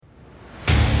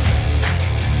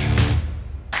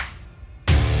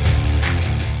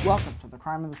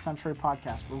Crime of the Century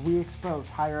podcast, where we expose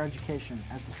higher education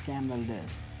as the scam that it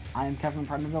is. I am Kevin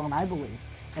Prendeville, and I believe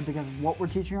that because of what we're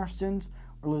teaching our students,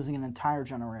 we're losing an entire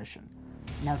generation.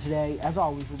 Now today, as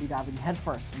always, we'll be diving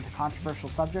headfirst into controversial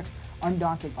subjects,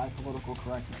 undaunted by political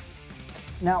correctness.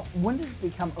 Now, when did it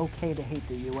become okay to hate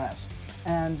the U.S.?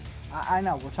 And I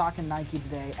know, we're talking Nike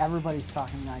today, everybody's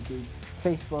talking Nike,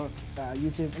 Facebook,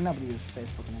 YouTube, and nobody uses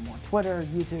Facebook anymore. Twitter,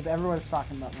 YouTube, everybody's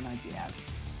talking about the Nike ad.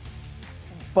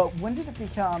 But when did it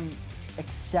become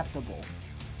acceptable,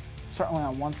 certainly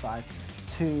on one side,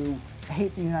 to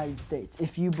hate the United States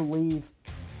if you believe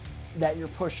that you're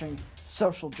pushing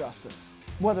social justice,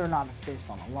 whether or not it's based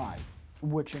on a lie,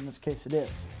 which in this case it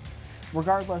is?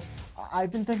 Regardless,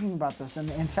 I've been thinking about this, and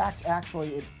in fact,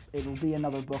 actually, it will be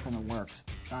another book in the works.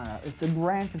 It's a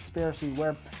grand conspiracy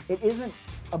where it isn't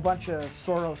a bunch of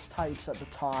Soros types at the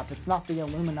top. It's not the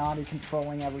Illuminati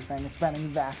controlling everything and spending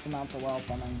vast amounts of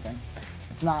wealth on anything.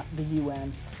 It's not the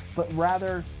UN, but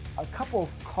rather a couple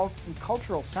of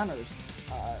cultural centers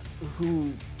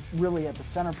who really at the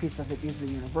centerpiece of it is the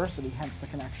university, hence the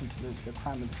connection to the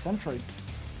crime of the century.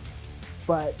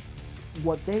 But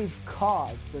what they've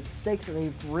caused, the stakes that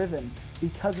they've driven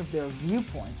because of their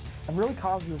viewpoints, have really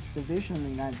caused this division in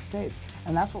the United States.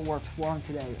 And that's what we're exploring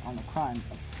today on the crime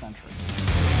of the century.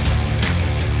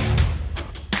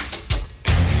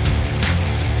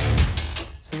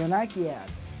 So the Nike ad,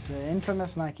 the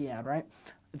infamous Nike ad, right?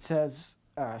 It says,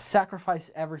 sacrifice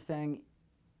everything,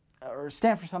 or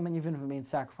stand for something even if it means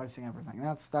sacrificing everything.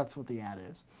 That's what the ad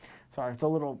is. Sorry,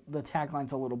 the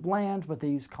tagline's a little bland, but they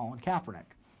use Colin Kaepernick.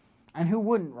 And who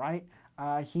wouldn't, right?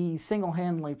 He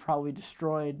single-handedly probably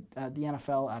destroyed the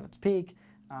NFL at its peak.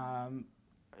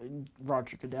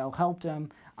 Roger Goodell helped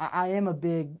him. I am a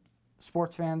big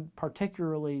sports fan,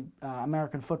 particularly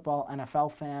American football,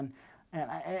 NFL fan,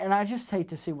 and I just hate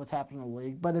to see what's happening in the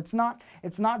league. But it's not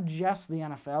just the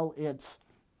NFL.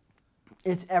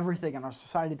 It's everything in our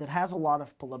society that has a lot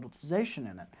of politicization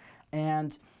in it,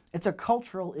 and it's a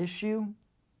cultural issue.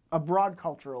 A broad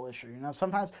cultural issue. You know,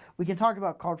 sometimes we can talk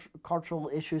about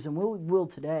cultural issues, and we'll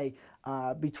today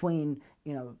between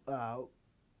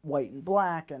white and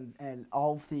black and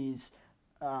all of these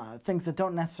things that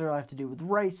don't necessarily have to do with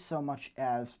race so much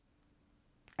as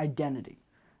identity,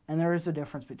 and there is a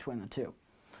difference between the two.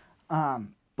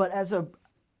 But as a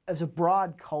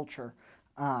broad culture,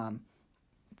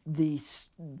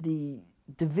 the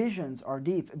divisions are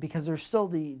deep because there's still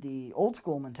the old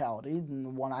school mentality, and the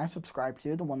one I subscribe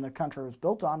to, the one the country was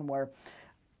built on,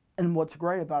 and what's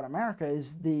great about America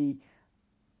is the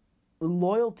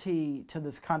loyalty to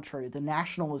this country, the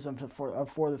nationalism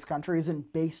for this country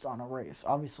isn't based on a race.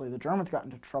 Obviously, the Germans got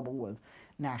into trouble with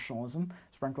nationalism,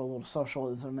 sprinkle a little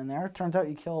socialism in there. It turns out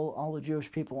you kill all the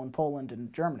Jewish people in Poland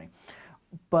and Germany.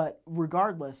 But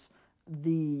regardless,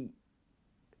 the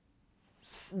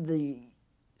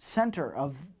center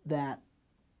of that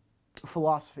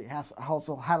philosophy has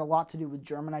also had a lot to do with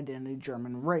German identity,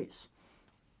 German race.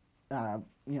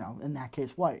 In that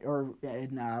case, white, or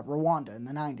in Rwanda in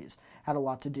the 90s, had a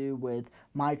lot to do with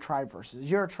my tribe versus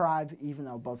your tribe, even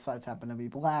though both sides happen to be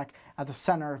black. At the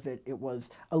center of it, it was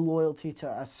a loyalty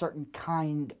to a certain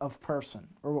kind of person,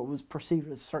 or what was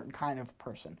perceived as a certain kind of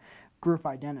person, group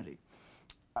identity.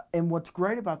 And what's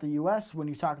great about the U.S., when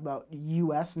you talk about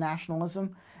U.S.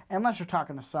 nationalism, unless you're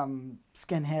talking to some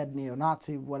skinhead,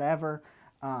 neo-Nazi, whatever,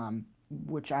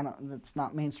 which that's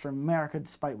not mainstream America,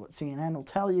 despite what CNN will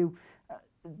tell you.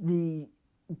 The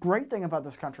great thing about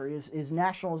this country is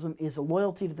nationalism is a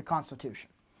loyalty to the Constitution.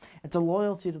 It's a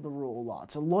loyalty to the rule of law.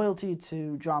 It's a loyalty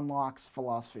to John Locke's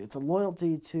philosophy. It's a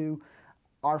loyalty to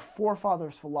our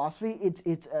forefathers' philosophy.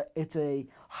 It's a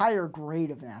higher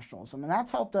grade of nationalism, and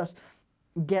that's helped us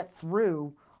get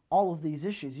through all of these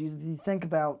issues. You think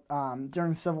about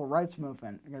during the Civil Rights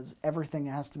Movement, because everything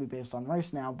has to be based on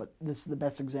race now, but this is the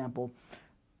best example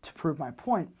to prove my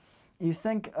point. You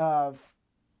think of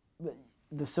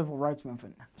the Civil Rights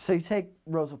Movement. So you take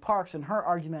Rosa Parks, and her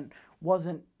argument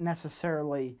wasn't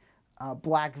necessarily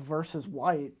black versus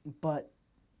white, but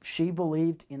she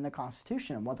believed in the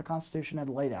Constitution and what the Constitution had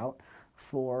laid out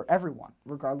for everyone,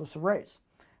 regardless of race.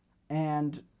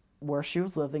 And where she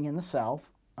was living in the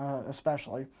South,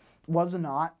 especially, was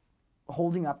not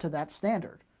holding up to that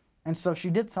standard. And so she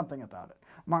did something about it.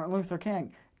 Martin Luther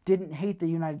King didn't hate the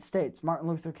United States. Martin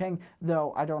Luther King,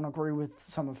 though I don't agree with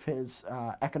some of his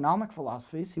economic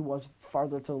philosophies, he was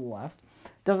farther to the left,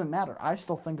 doesn't matter. I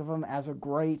still think of him as a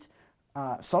great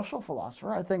social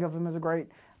philosopher. I think of him as a great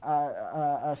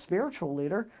spiritual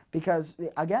leader because,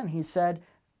 again, he said,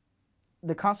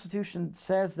 the Constitution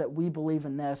says that we believe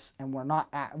in this, and we're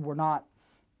not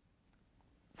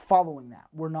following that.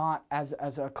 We're not, as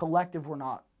a collective, we're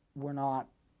not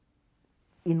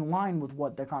in line with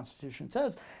what the Constitution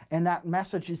says. And that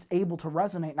message is able to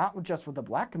resonate not just with the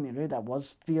black community that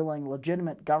was feeling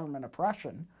legitimate government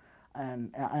oppression,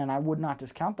 and I would not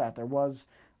discount that. There was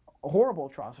horrible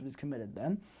atrocities committed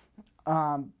then,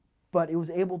 but it was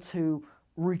able to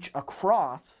reach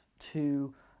across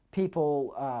to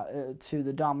people, to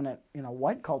the dominant,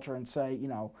 white culture, and say,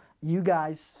 you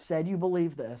guys said you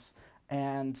believe this,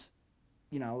 and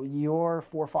your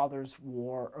forefathers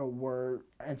were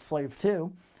enslaved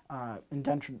too,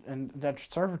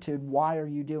 indentured servitude. Why are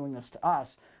you doing this to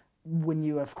us when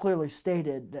you have clearly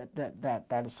stated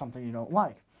that is something you don't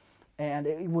like? And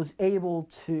it was able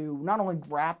to not only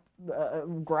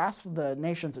grasp the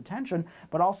nation's attention,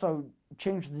 but also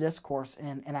change the discourse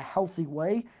in a healthy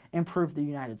way, improve the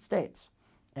United States.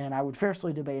 And I would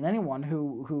fiercely debate anyone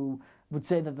who would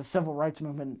say that the civil rights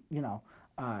movement,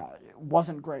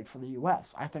 wasn't great for the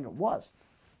U.S. I think it was.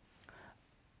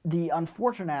 The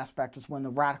unfortunate aspect is when the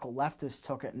radical leftists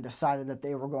took it and decided that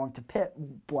they were going to pit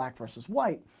black versus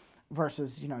white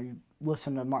versus, you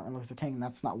listen to Martin Luther King, and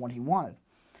that's not what he wanted.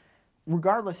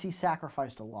 Regardless, he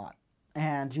sacrificed a lot.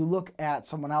 And you look at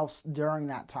someone else during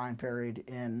that time period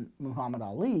in Muhammad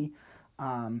Ali,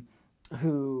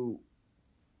 who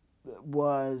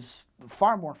was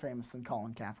far more famous than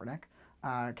Colin Kaepernick.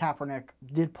 Kaepernick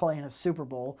did play in a Super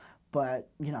Bowl, but,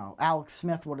 Alex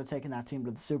Smith would have taken that team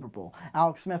to the Super Bowl.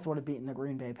 Alex Smith would have beaten the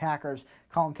Green Bay Packers.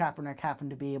 Colin Kaepernick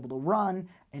happened to be able to run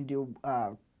and do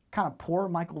kind of poor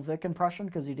Michael Vick impression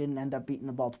because he didn't end up beating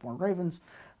the Baltimore Ravens.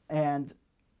 And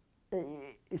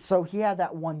so he had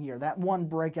that one year, that one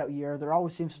breakout year. There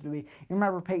always seems to be, you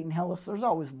remember Peyton Hillis? There's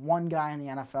always one guy in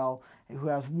the NFL who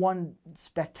has one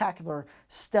spectacular,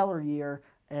 stellar year,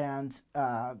 and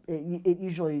it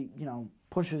usually,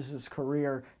 pushes his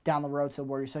career down the road to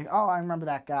where you say, oh, I remember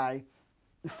that guy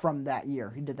from that year.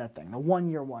 He did that thing, the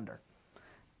one-year wonder.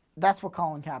 That's what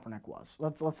Colin Kaepernick was.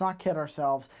 Let's not kid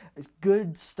ourselves.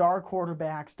 Good star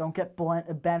quarterbacks don't get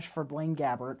benched for Blaine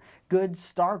Gabbert. Good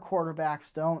star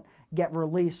quarterbacks don't get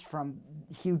released from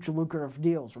huge lucrative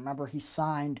deals. Remember, he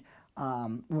signed,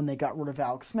 when they got rid of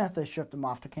Alex Smith, they shipped him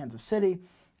off to Kansas City.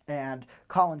 And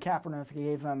Colin Kaepernick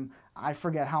gave him, I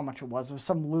forget how much it was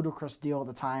some ludicrous deal at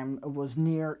the time. It was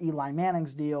near Eli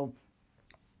Manning's deal.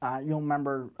 You'll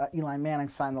remember Eli Manning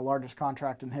signed the largest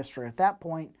contract in history at that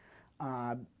point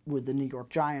with the New York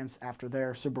Giants after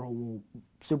their Super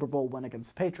Bowl win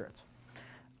against the Patriots.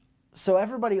 So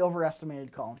everybody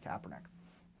overestimated Colin Kaepernick.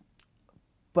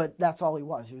 But that's all he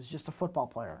was. He was just a football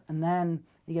player. And then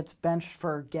he gets benched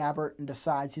for Gabbert and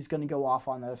decides he's going to go off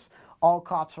on this. All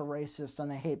cops are racist and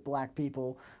they hate black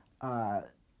people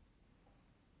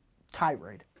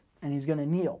tirade. And he's going to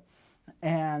kneel.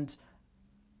 And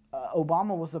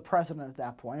Obama was the president at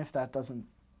that point, if that doesn't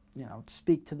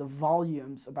speak to the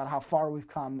volumes about how far we've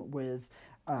come with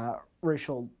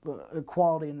racial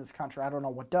equality in this country. I don't know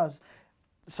what does.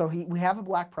 So we have a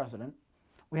black president.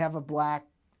 We have a black,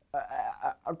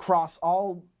 across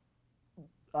all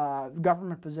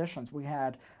government positions, we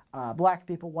had black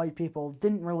people, white people,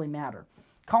 didn't really matter.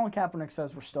 Colin Kaepernick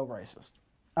says we're still racist.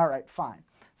 All right, fine.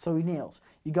 So he kneels.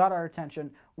 You got our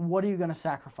attention. What are you going to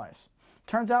sacrifice?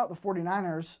 Turns out the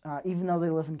 49ers, even though they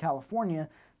live in California,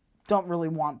 don't really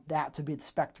want that to be the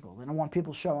spectacle. They don't want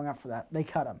people showing up for that. They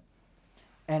cut him.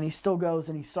 And he still goes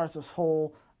and he starts this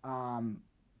whole,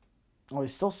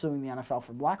 he's still suing the NFL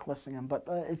for blacklisting him, but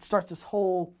it starts this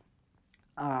whole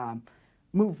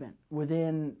movement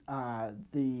within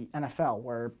the NFL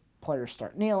where players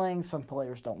start kneeling. Some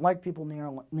players don't like people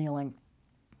kneeling.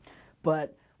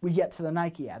 But we get to the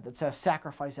Nike ad that says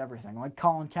sacrifice everything. Like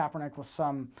Colin Kaepernick was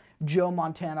some Joe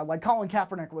Montana. Like Colin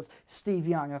Kaepernick was Steve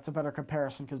Young. That's a better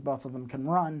comparison because both of them can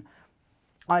run.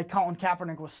 Like Colin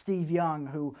Kaepernick was Steve Young,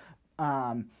 who,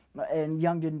 and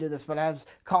Young didn't do this, but as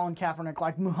Colin Kaepernick,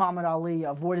 like Muhammad Ali,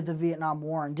 avoided the Vietnam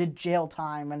War and did jail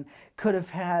time and could have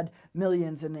had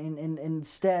millions and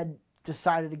instead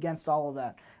decided against all of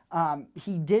that.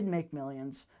 He did make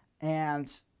millions,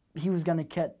 and he was going to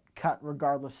get cut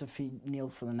regardless if he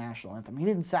kneeled for the national anthem. He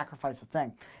didn't sacrifice a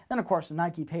thing. Then, of course,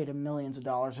 Nike paid him millions of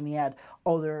dollars, and he had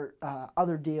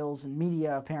other deals and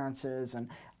media appearances and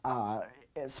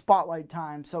spotlight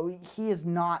time. So he has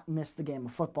not missed the game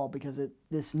of football because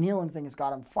this kneeling thing has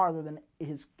got him farther than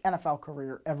his NFL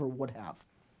career ever would have.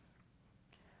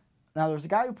 Now, there's a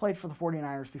guy who played for the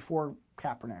 49ers before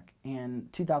Kaepernick in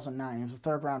 2009. He was a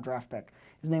third-round draft pick.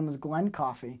 His name was Glenn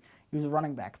Coffey. He was a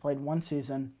running back, played one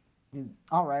season. He's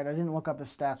all right. I didn't look up his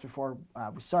stats before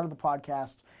we started the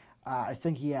podcast. I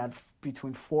think he had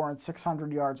between 400 and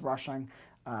 600 yards rushing,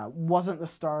 Wasn't the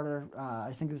starter.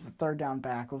 I think it was the third down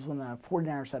back. It was when the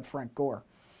 49ers had Frank Gore.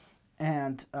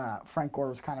 And Frank Gore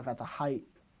was kind of at the height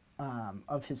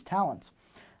of his talents.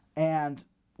 And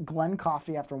Glenn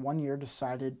Coffey, after 1 year,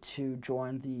 decided to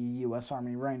join the U.S.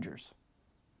 Army Rangers.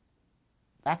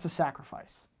 That's a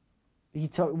sacrifice. He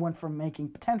went from making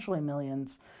potentially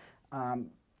millions,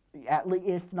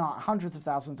 if not hundreds of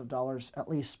thousands of dollars, at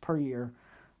least per year,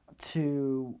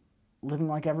 to living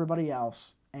like everybody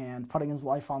else and putting his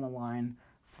life on the line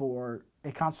for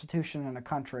a constitution and a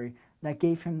country that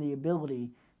gave him the ability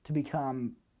to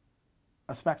become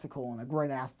a spectacle and a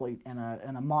great athlete and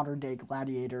a modern-day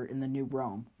gladiator in the new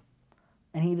Rome.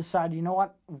 And he decided, you know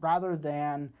what, rather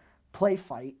than play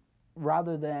fight,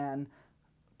 rather than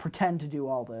pretend to do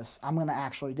all this, I'm going to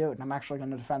actually do it, and I'm actually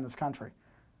going to defend this country.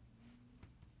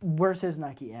 Where's his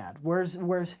Nike ad?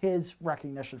 Where's his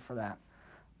recognition for that?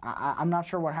 I'm not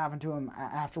sure what happened to him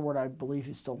afterward. I believe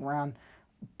he's still around.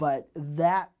 But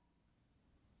that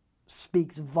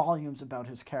speaks volumes about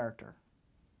his character.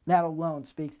 That alone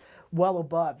speaks well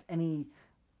above any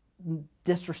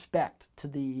disrespect to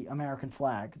the American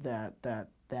flag that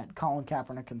Colin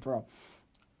Kaepernick can throw.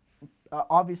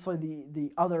 Obviously,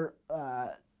 the other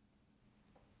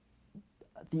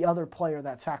player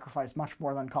that sacrificed much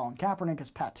more than Colin Kaepernick is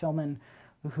Pat Tillman,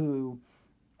 who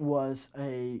was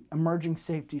a emerging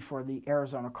safety for the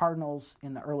Arizona Cardinals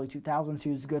in the early 2000s.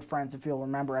 He was good friends, if you'll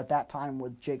remember, at that time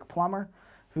with Jake Plummer,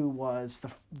 who was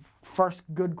the first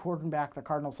good quarterback the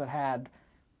Cardinals had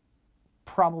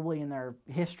probably in their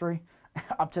history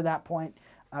up to that point.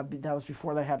 That was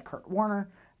before they had Kurt Warner.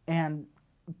 And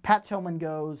Pat Tillman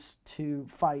goes to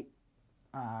fight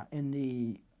in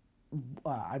the,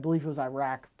 I believe it was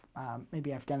Iraq,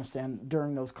 maybe Afghanistan,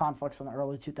 during those conflicts in the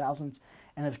early 2000s,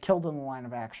 and is killed in the line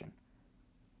of action.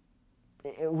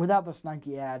 Without this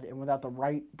Nike ad and without the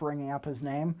right bringing up his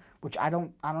name, which I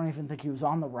don't even think he was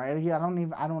on the right.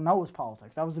 I don't know his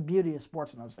politics. That was the beauty of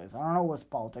sports in those days. I don't know what his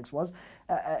politics was.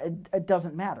 It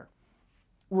doesn't matter.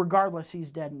 Regardless,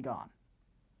 he's dead and gone,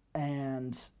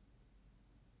 and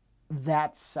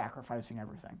that's sacrificing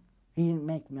everything. He didn't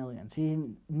make millions. He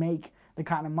didn't make the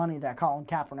kind of money that Colin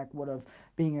Kaepernick would have,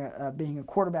 being a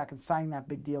quarterback and signing that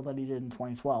big deal that he did in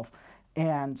 2012,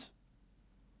 and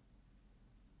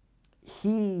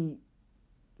he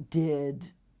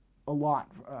did a lot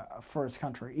for his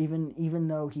country. Even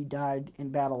though he died in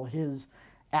battle, his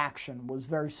action was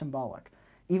very symbolic.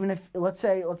 Even if let's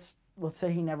say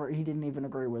he didn't even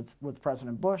agree with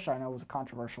President Bush. I know it was a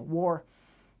controversial war.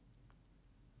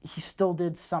 He still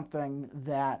did something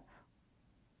that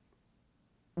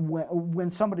when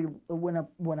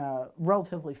a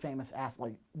relatively famous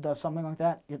athlete does something like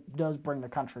that, it does bring the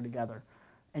country together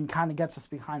and kind of gets us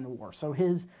behind the war. So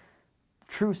his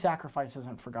true sacrifice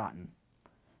isn't forgotten.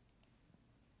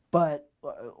 But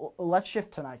let's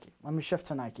shift to Nike. Let me shift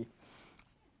to Nike.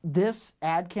 This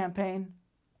ad campaign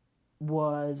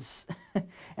was,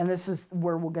 and this is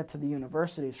where we'll get to the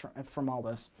universities from all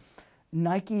this.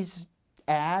 Nike's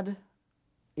ad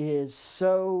is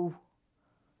so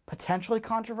potentially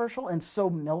controversial and so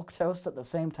milquetoast at the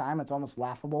same time, it's almost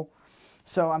laughable.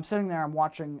 So I'm sitting there, I'm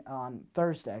watching on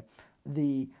Thursday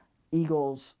the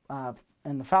Eagles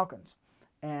and the Falcons.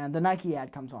 And the Nike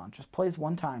ad comes on. Just plays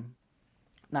one time.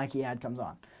 Nike ad comes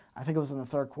on. I think it was in the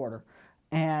third quarter.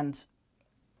 And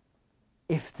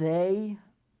if they...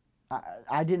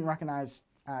 I didn't recognize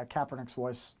Kaepernick's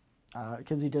voice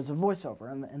because he does a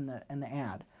voiceover in the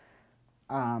ad.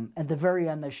 At the very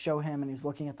end, they show him, and he's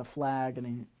looking at the flag, and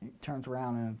he turns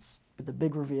around, and it's the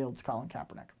big reveal. It's Colin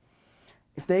Kaepernick.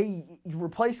 If they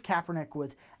replace Kaepernick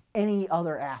with any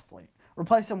other athlete,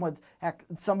 replace him with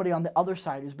somebody on the other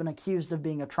side who's been accused of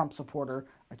being a Trump supporter,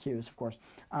 accused, of course,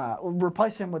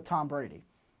 replace him with Tom Brady.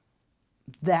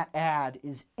 That ad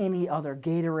is any other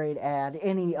Gatorade ad,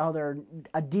 any other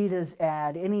Adidas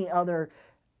ad, any other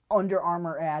Under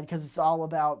Armour ad, because it's all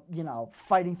about,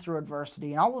 fighting through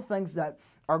adversity and all the things that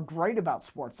are great about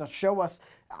sports that show us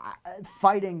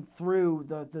fighting through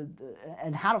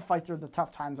and how to fight through the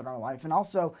tough times in our life, and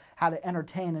also how to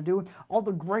entertain and do all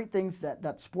the great things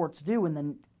that sports do, and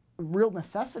the real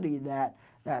necessity that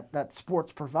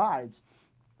sports provides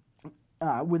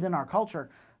within our culture.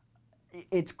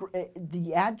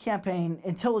 The ad campaign,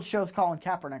 until it shows Colin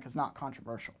Kaepernick, is not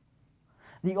controversial.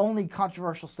 The only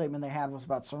controversial statement they had was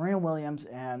about Serena Williams,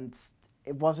 and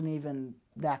it wasn't even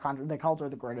that they called her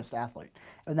the greatest athlete.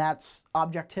 And that's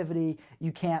objectivity.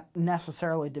 You can't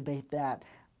necessarily debate that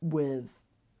with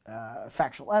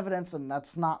factual evidence, and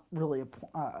that's not really a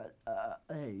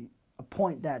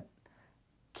point that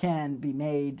can be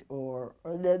made,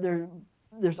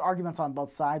 there's arguments on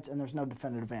both sides, and there's no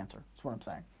definitive answer. That's what I'm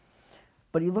saying.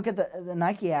 But you look at the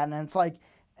Nike ad, and it's like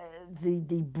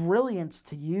the brilliance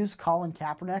to use Colin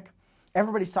Kaepernick.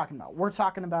 Everybody's talking about. We're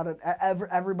talking about it.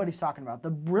 Everybody's talking about it. The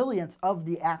brilliance of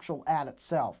the actual ad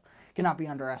itself cannot be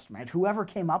underestimated. Whoever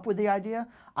came up with the idea,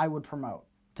 I would promote,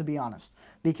 to be honest,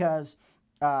 because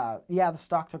the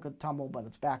stock took a tumble, but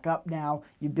it's back up now.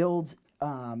 You build.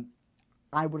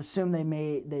 I would assume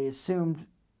they assumed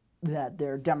that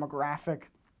their demographic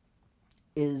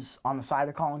is on the side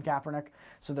of Colin Kaepernick,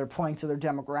 so they're playing to their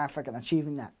demographic and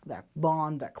achieving that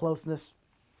bond, that closeness.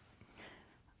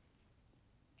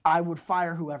 I would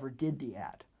fire whoever did the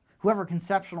ad. Whoever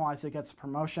conceptualized it gets a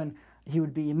promotion. He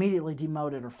would be immediately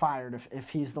demoted or fired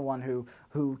if he's the one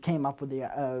who came up with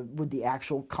the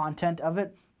actual content of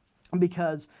it.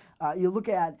 Because you look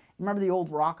at, remember the old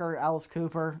rocker Alice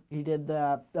Cooper? He did in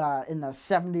the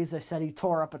 70s. They said he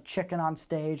tore up a chicken on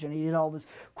stage and he did all this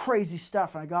crazy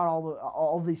stuff. And I got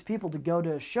all these people to go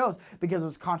to his shows because it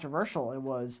was controversial. It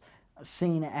was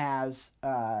seen as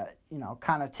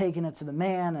kind of taking it to the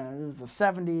man, and it was the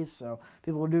 70s, so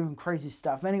people were doing crazy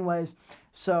stuff anyways.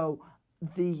 So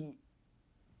the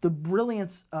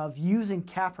brilliance of using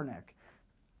Kaepernick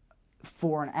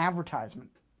for an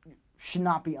advertisement should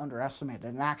not be underestimated.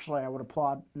 And actually, I would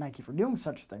applaud Nike for doing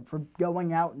such a thing, for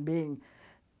going out and being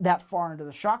that far into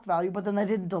the shock value, but then they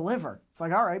didn't deliver. It's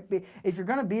like, all right, if you're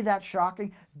going to be that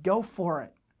shocking, go for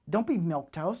it. Don't be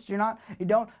milquetoast.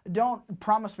 Don't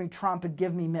promise me Trump and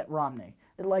give me Mitt Romney.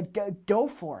 Go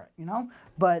for it,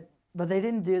 But they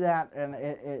didn't do that, and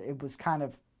it was kind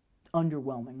of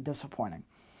underwhelming, disappointing.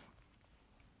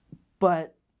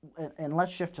 But and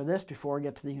let's shift to this before we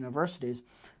get to the universities.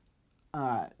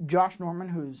 Josh Norman,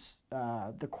 who's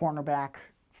the cornerback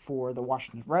for the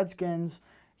Washington Redskins,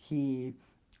 he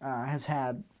has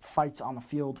had fights on the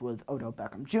field with Odell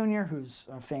Beckham Jr., who's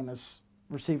a famous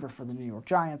receiver for the New York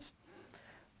Giants.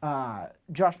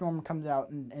 Josh Norman comes out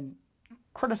and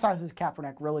criticizes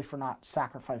Kaepernick really for not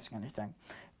sacrificing anything.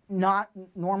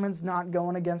 Norman's not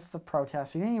going against the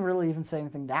protests. He didn't really even say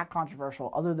anything that controversial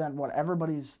other than what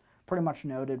everybody's pretty much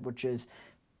noted, which is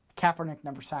Kaepernick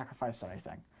never sacrificed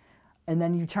anything. And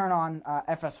then you turn on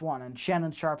FS1 and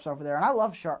Shannon Sharpe's over there. And I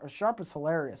love Sharpe. Sharpe is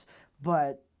hilarious,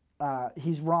 but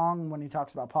he's wrong when he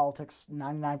talks about politics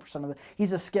 99% of the...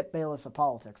 He's a Skip Bayless of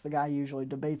politics, the guy he usually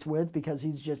debates with, because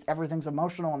he's just, everything's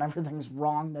emotional and everything's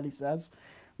wrong that he says,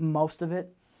 most of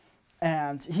it.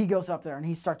 And he goes up there and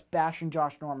he starts bashing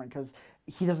Josh Norman because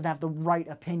he doesn't have the right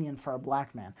opinion for a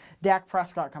black man. Dak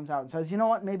Prescott comes out and says, you know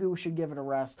what, maybe we should give it a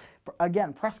rest.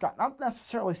 Again, Prescott, not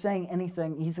necessarily saying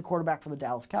anything. He's the quarterback for the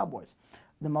Dallas Cowboys,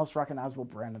 the most recognizable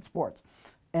brand in sports.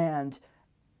 And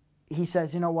he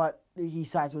says, you know what, he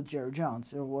sides with Jerry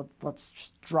Jones. Let's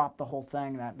just drop the whole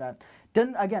thing. That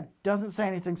doesn't say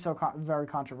anything so very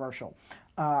controversial.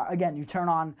 Again, you turn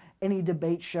on any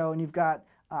debate show and you've got,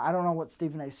 I don't know what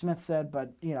Stephen A. Smith said,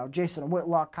 but Jason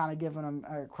Whitlock kind of giving him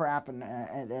crap,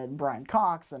 and Brian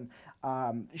Cox and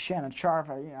Shannon Sharpe.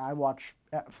 I watch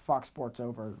Fox Sports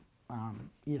over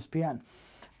ESPN,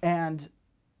 and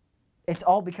it's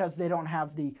all because they don't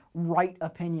have the right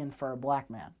opinion for a black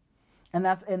man, and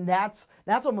that's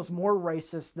almost more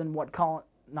racist than what Colin.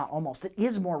 Not almost. It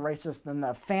is more racist than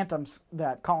the phantoms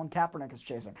that Colin Kaepernick is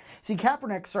chasing. See,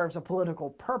 Kaepernick serves a political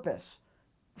purpose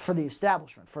for the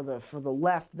establishment, for the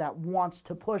left that wants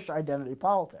to push identity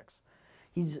politics.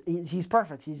 He's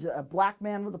perfect. He's a black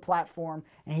man with a platform,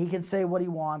 and he can say what he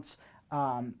wants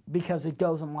because it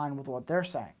goes in line with what they're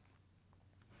saying.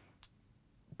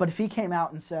 But if he came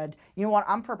out and said, you know what,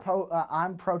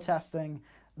 I'm protesting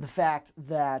the fact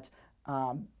that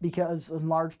because in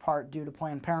large part due to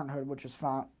Planned Parenthood, which is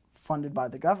funded by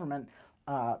the government,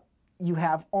 you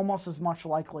have almost as much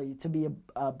likely to be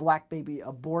a black baby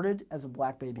aborted as a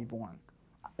black baby born.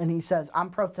 And he says,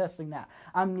 I'm protesting that.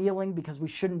 I'm kneeling because we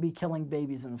shouldn't be killing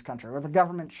babies in this country, or the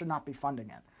government should not be funding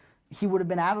it. He would have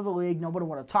been out of the league. Nobody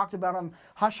would have talked about him.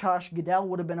 Hush, hush. Goodell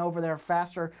would have been over there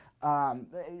faster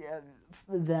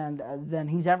than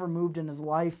he's ever moved in his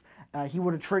life. He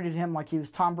would have treated him like he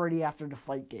was Tom Brady after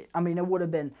Deflategate. I mean, it would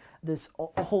have been this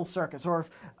whole circus. Or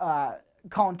if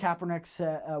Colin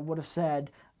Kaepernick would have said,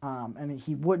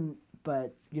 he wouldn't,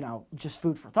 but, just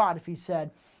food for thought, if he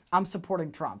said, I'm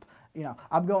supporting Trump.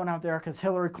 I'm going out there because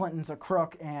Hillary Clinton's a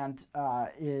crook and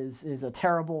is a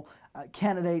terrible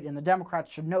candidate, and the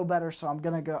Democrats should know better, so I'm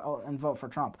going to go and vote for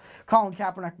Trump. Colin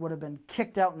Kaepernick would have been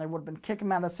kicked out, and they would have been kicking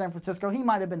him out of San Francisco. He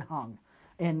might have been hung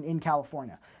in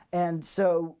California. And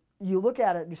so you look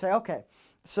at it and you say, okay,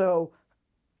 so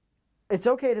it's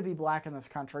okay to be black in this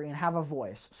country and have a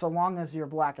voice, so long as you're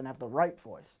black and have the right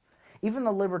voice. Even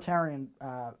the libertarian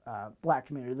black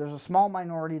community, there's a small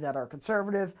minority that are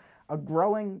conservative, a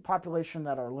growing population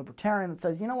that are libertarian that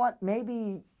says, you know what,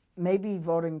 maybe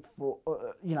voting for,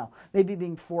 maybe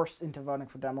being forced into voting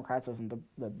for Democrats isn't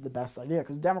the best idea,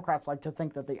 because Democrats like to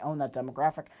think that they own that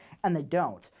demographic, and they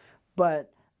don't.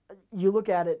 But you look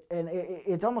at it, and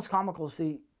it's almost comical to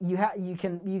see you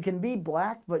can be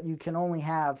black, but you can only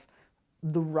have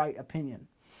the right opinion,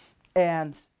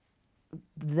 and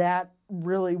that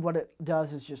really what it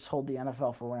does is just hold the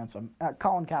NFL for ransom.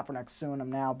 Colin Kaepernick's suing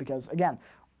him now because, again,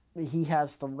 he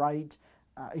has the right.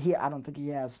 I don't think he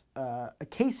has a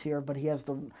case here, but he has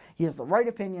the right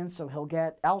opinion, so he'll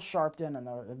get Al Sharpton and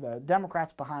the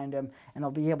Democrats behind him, and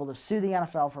he'll be able to sue the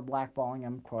NFL for blackballing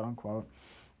him, quote unquote.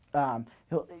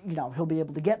 He'll be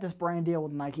able to get this brand deal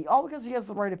with Nike, all because he has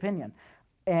the right opinion.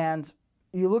 And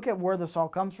you look at where this all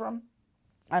comes from,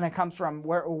 and it comes from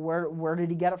where did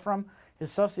he get it from?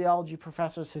 His sociology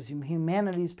professors, his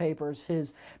humanities papers,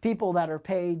 his people that are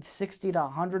paid 60 to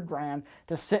 100 grand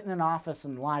to sit in an office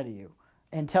and lie to you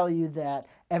and tell you that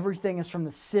everything is from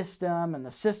the system and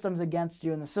the system's against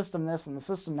you and the system this and the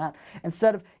system that.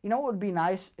 Instead of, what would be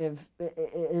nice if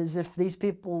these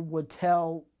people would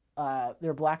tell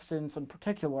their black students in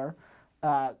particular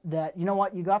that, you know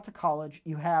what, you got to college,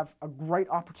 you have a great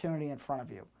opportunity in front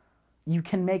of you. You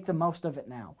can make the most of it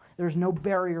now. There's no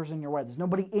barriers in your way. There's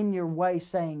nobody in your way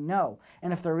saying no.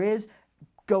 And if there is,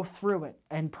 go through it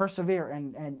and persevere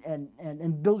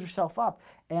and build yourself up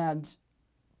and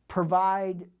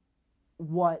provide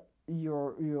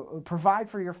provide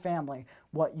for your family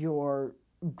what your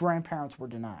grandparents were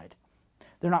denied.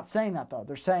 They're not saying that, though.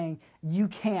 They're saying you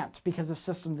can't because the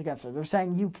system's against it. They're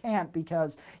saying you can't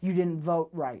because you didn't vote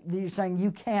right. They're saying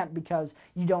you can't because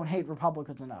you don't hate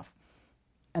Republicans enough.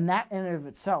 And that in and of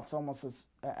itself is almost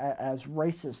as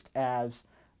racist as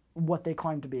what they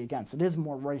claim to be against. It is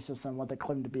more racist than what they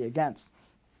claim to be against.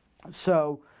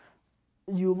 So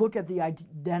you look at the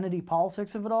identity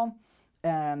politics of it all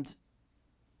and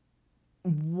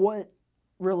what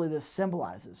really this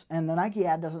symbolizes. And the Nike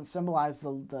ad doesn't symbolize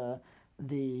the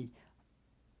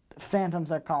phantoms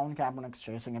that Colin Kaepernick's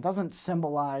chasing. It doesn't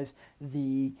symbolize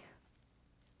the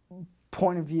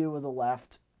point of view of the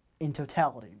left in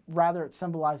totality. Rather, it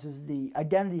symbolizes the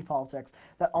identity politics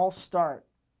that all start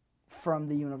from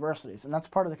the universities. And that's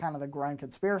part of the grand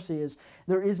conspiracy is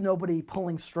there is nobody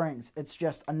pulling strings. It's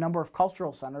just a number of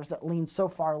cultural centers that lean so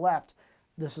far left,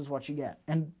 this is what you get.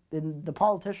 And the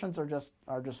politicians are just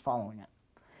following it.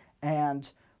 And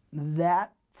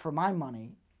that, for my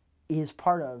money, is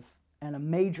part of and a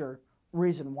major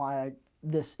reason why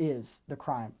this is the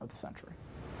crime of the century.